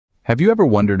Have you ever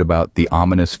wondered about the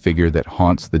ominous figure that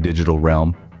haunts the digital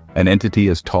realm? An entity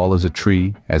as tall as a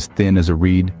tree, as thin as a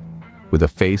reed, with a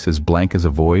face as blank as a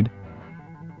void?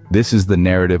 This is the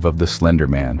narrative of the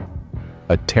Slenderman,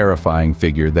 a terrifying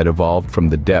figure that evolved from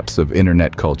the depths of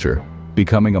internet culture,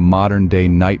 becoming a modern-day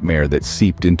nightmare that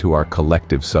seeped into our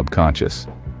collective subconscious.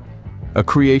 A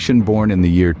creation born in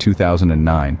the year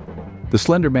 2009, the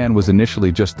Slenderman was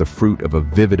initially just the fruit of a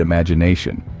vivid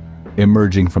imagination,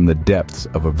 emerging from the depths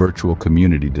of a virtual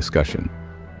community discussion.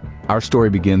 Our story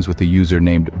begins with a user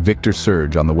named Victor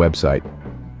Surge on the website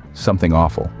Something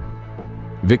Awful.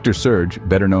 Victor Surge,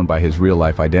 better known by his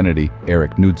real-life identity,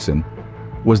 Eric Knudsen,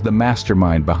 was the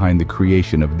mastermind behind the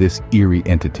creation of this eerie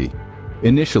entity.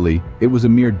 Initially, it was a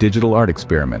mere digital art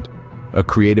experiment, a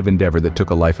creative endeavor that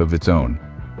took a life of its own.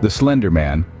 The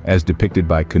Slenderman, as depicted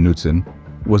by Knudsen,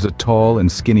 was a tall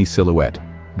and skinny silhouette,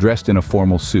 dressed in a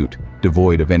formal suit,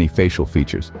 devoid of any facial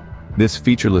features. This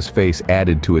featureless face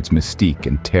added to its mystique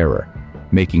and terror,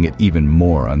 making it even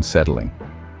more unsettling.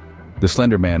 The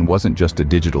Slenderman wasn't just a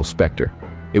digital specter.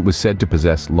 It was said to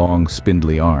possess long,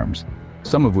 spindly arms,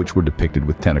 some of which were depicted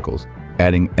with tentacles,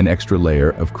 adding an extra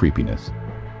layer of creepiness.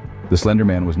 The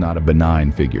Slenderman was not a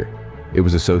benign figure. It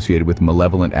was associated with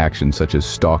malevolent actions such as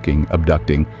stalking,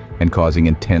 abducting, and causing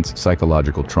intense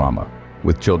psychological trauma,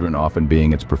 with children often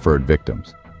being its preferred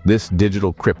victims. This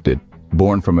digital cryptid,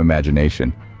 born from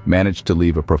imagination, managed to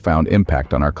leave a profound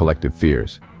impact on our collective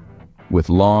fears. With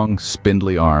long,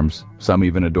 spindly arms, some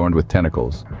even adorned with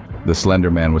tentacles, the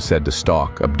Slenderman was said to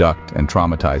stalk, abduct, and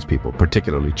traumatize people,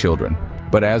 particularly children.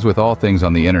 But as with all things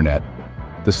on the internet,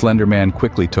 the Slenderman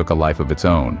quickly took a life of its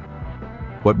own.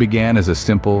 What began as a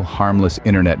simple, harmless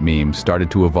internet meme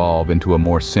started to evolve into a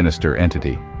more sinister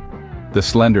entity. The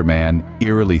Slenderman,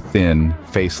 eerily thin,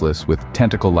 faceless, with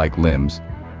tentacle-like limbs,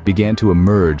 began to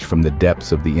emerge from the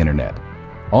depths of the internet.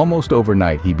 Almost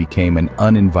overnight, he became an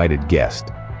uninvited guest,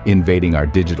 invading our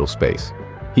digital space.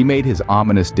 He made his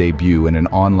ominous debut in an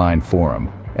online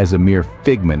forum as a mere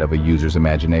figment of a user's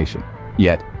imagination.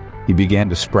 Yet, he began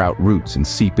to sprout roots and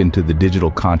seep into the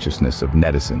digital consciousness of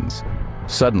netizens.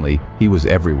 Suddenly, he was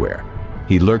everywhere.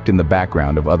 He lurked in the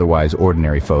background of otherwise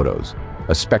ordinary photos,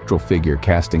 a spectral figure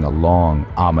casting a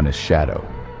long, ominous shadow.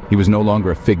 He was no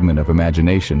longer a figment of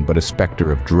imagination, but a specter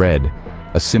of dread,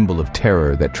 a symbol of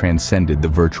terror that transcended the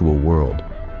virtual world.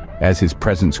 As his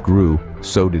presence grew,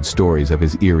 so did stories of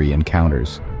his eerie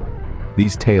encounters.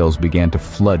 These tales began to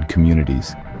flood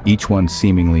communities, each one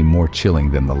seemingly more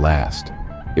chilling than the last.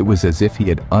 It was as if he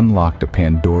had unlocked a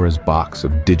Pandora's box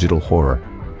of digital horror,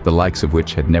 the likes of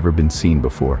which had never been seen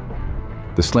before.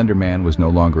 The Slenderman was no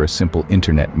longer a simple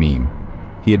internet meme.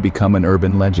 He had become an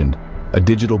urban legend, a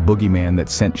digital boogeyman that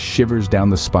sent shivers down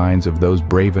the spines of those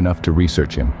brave enough to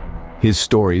research him. His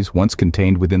stories, once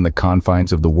contained within the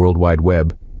confines of the World Wide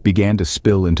Web, began to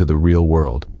spill into the real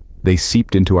world. They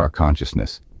seeped into our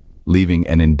consciousness, leaving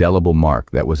an indelible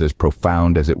mark that was as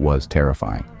profound as it was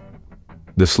terrifying.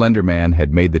 The Slenderman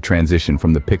had made the transition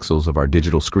from the pixels of our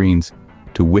digital screens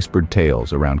to whispered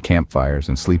tales around campfires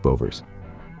and sleepovers.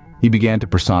 He began to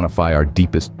personify our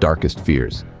deepest, darkest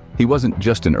fears. He wasn't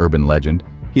just an urban legend.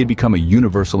 He had become a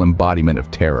universal embodiment of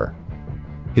terror.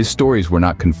 His stories were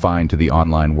not confined to the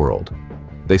online world.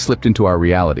 They slipped into our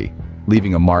reality,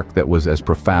 leaving a mark that was as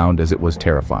profound as it was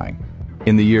terrifying.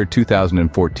 In the year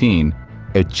 2014,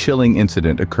 a chilling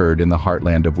incident occurred in the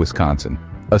heartland of Wisconsin,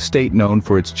 a state known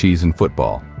for its cheese and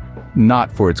football,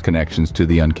 not for its connections to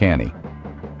the uncanny.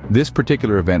 This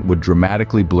particular event would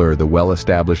dramatically blur the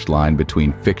well-established line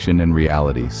between fiction and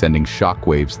reality, sending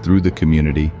shockwaves through the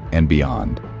community and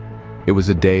beyond. It was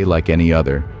a day like any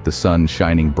other, the sun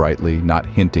shining brightly, not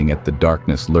hinting at the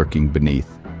darkness lurking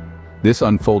beneath. This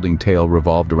unfolding tale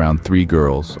revolved around three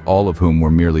girls, all of whom were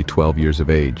merely 12 years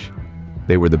of age.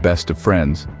 They were the best of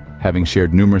friends, having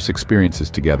shared numerous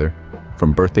experiences together,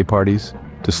 from birthday parties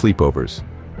to sleepovers.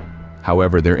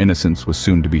 However, their innocence was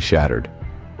soon to be shattered.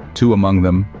 Two among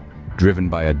them, driven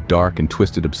by a dark and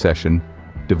twisted obsession,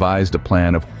 devised a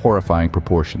plan of horrifying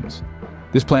proportions.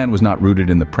 This plan was not rooted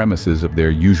in the premises of their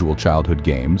usual childhood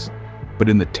games, but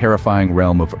in the terrifying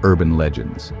realm of urban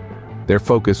legends. Their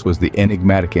focus was the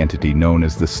enigmatic entity known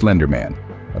as the Slenderman,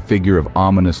 a figure of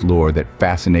ominous lore that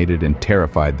fascinated and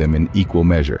terrified them in equal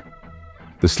measure.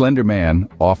 The Slenderman,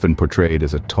 often portrayed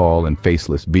as a tall and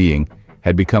faceless being,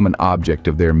 had become an object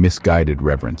of their misguided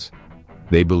reverence.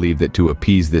 They believed that to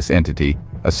appease this entity,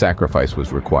 a sacrifice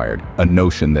was required, a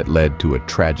notion that led to a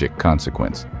tragic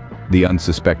consequence. The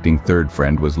unsuspecting third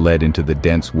friend was led into the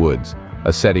dense woods,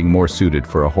 a setting more suited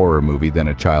for a horror movie than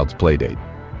a child's playdate.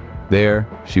 There,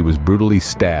 she was brutally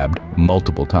stabbed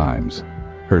multiple times,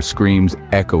 her screams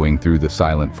echoing through the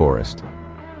silent forest.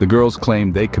 The girls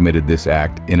claimed they committed this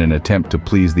act in an attempt to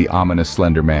please the ominous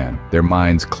Slender Man, their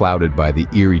minds clouded by the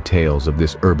eerie tales of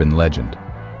this urban legend.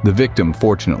 The victim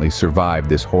fortunately survived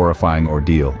this horrifying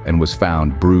ordeal and was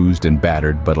found bruised and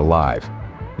battered but alive.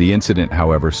 The incident,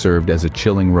 however, served as a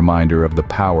chilling reminder of the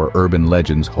power urban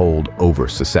legends hold over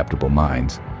susceptible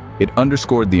minds. It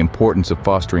underscored the importance of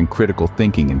fostering critical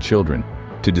thinking in children,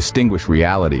 to distinguish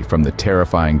reality from the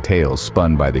terrifying tales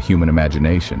spun by the human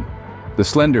imagination. The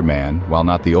Slender Man, while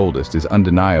not the oldest, is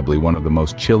undeniably one of the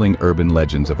most chilling urban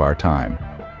legends of our time.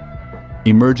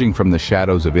 Emerging from the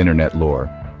shadows of internet lore,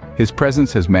 his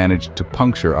presence has managed to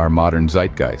puncture our modern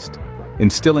zeitgeist,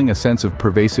 instilling a sense of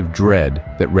pervasive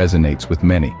dread that resonates with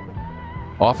many.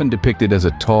 Often depicted as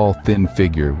a tall, thin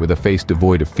figure with a face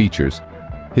devoid of features,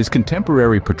 his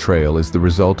contemporary portrayal is the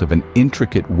result of an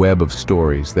intricate web of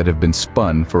stories that have been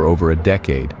spun for over a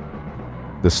decade.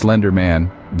 The Slender Man,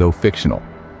 though fictional,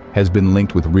 has been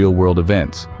linked with real-world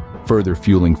events, further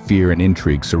fueling fear and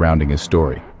intrigue surrounding his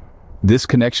story. This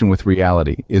connection with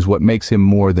reality is what makes him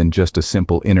more than just a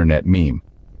simple internet meme.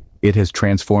 It has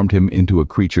transformed him into a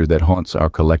creature that haunts our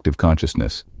collective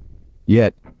consciousness.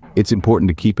 Yet, it's important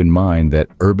to keep in mind that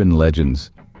urban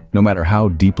legends, no matter how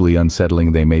deeply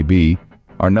unsettling they may be,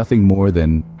 are nothing more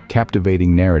than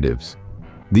captivating narratives.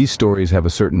 These stories have a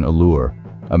certain allure,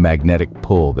 a magnetic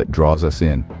pull that draws us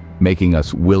in, making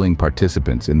us willing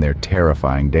participants in their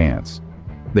terrifying dance.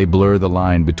 They blur the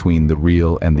line between the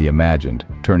real and the imagined,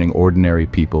 turning ordinary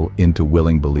people into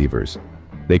willing believers.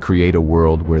 They create a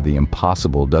world where the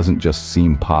impossible doesn't just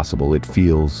seem possible, it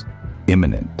feels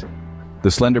imminent.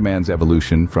 The Slender Man's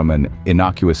evolution from an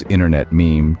innocuous internet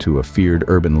meme to a feared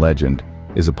urban legend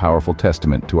is a powerful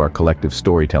testament to our collective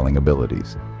storytelling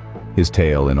abilities. His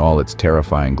tale, in all its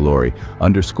terrifying glory,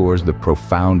 underscores the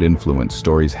profound influence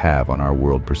stories have on our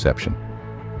world perception.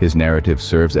 His narrative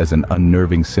serves as an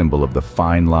unnerving symbol of the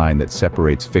fine line that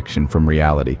separates fiction from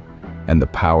reality, and the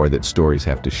power that stories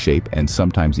have to shape and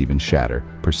sometimes even shatter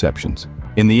perceptions.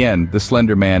 In the end, the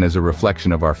Slender Man is a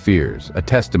reflection of our fears, a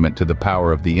testament to the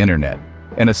power of the internet,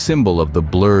 and a symbol of the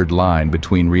blurred line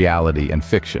between reality and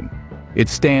fiction. It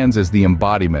stands as the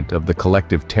embodiment of the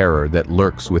collective terror that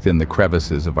lurks within the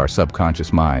crevices of our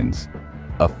subconscious minds,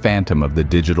 a phantom of the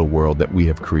digital world that we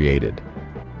have created.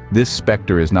 This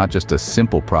specter is not just a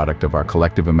simple product of our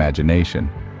collective imagination,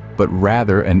 but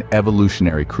rather an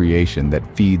evolutionary creation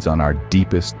that feeds on our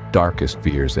deepest, darkest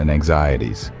fears and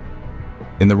anxieties.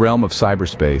 In the realm of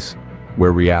cyberspace,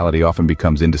 where reality often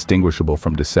becomes indistinguishable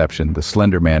from deception, the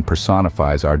Slender Man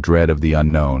personifies our dread of the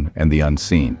unknown and the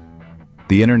unseen.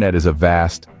 The internet is a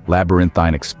vast,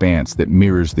 labyrinthine expanse that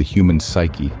mirrors the human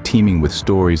psyche, teeming with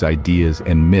stories, ideas,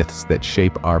 and myths that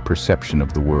shape our perception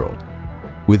of the world.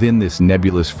 Within this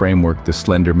nebulous framework, the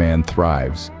Slender Man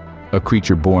thrives, a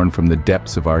creature born from the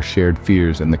depths of our shared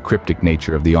fears and the cryptic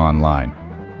nature of the online.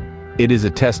 It is a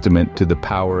testament to the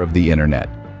power of the internet,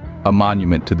 a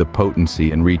monument to the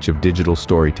potency and reach of digital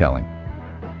storytelling.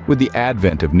 With the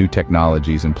advent of new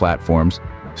technologies and platforms,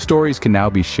 stories can now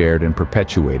be shared and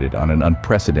perpetuated on an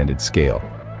unprecedented scale,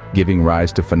 giving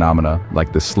rise to phenomena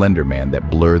like the Slender Man that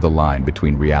blur the line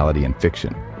between reality and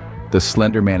fiction. The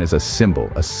Slender Man is a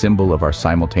symbol of our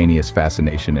simultaneous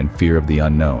fascination and fear of the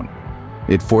unknown.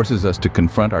 It forces us to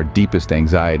confront our deepest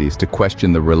anxieties, to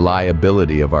question the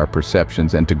reliability of our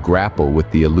perceptions, and to grapple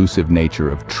with the elusive nature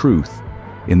of truth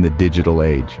in the digital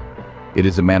age. It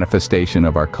is a manifestation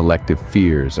of our collective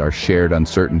fears, our shared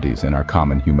uncertainties, and our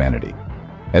common humanity.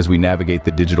 As we navigate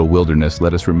the digital wilderness,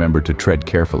 let us remember to tread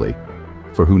carefully,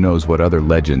 for who knows what other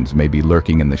legends may be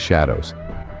lurking in the shadows.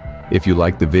 If you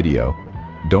liked the video,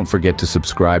 don't forget to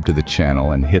subscribe to the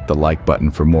channel and hit the like button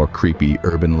for more creepy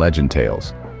urban legend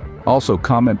tales. Also,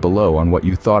 comment below on what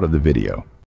you thought of the video.